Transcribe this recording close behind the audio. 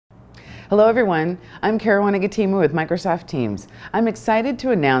Hello everyone, I'm Caroline Agatimu with Microsoft Teams. I'm excited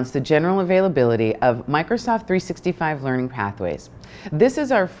to announce the general availability of Microsoft 365 Learning Pathways. This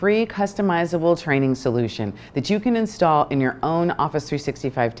is our free customizable training solution that you can install in your own Office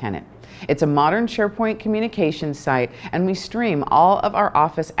 365 tenant. It's a modern SharePoint communication site, and we stream all of our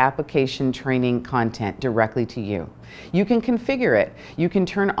Office application training content directly to you. You can configure it. You can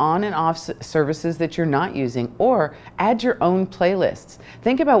turn on and off services that you're not using, or add your own playlists.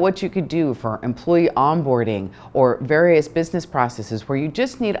 Think about what you could do for employee onboarding or various business processes where you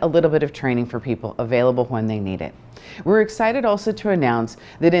just need a little bit of training for people available when they need it. We're excited also to announce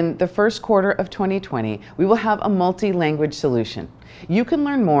that in the first quarter of 2020, we will have a multi-language solution. You can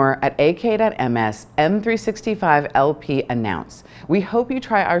learn more at ak.ms M365 LP Announce. We hope you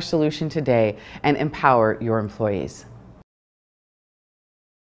try our solution today and empower your employees.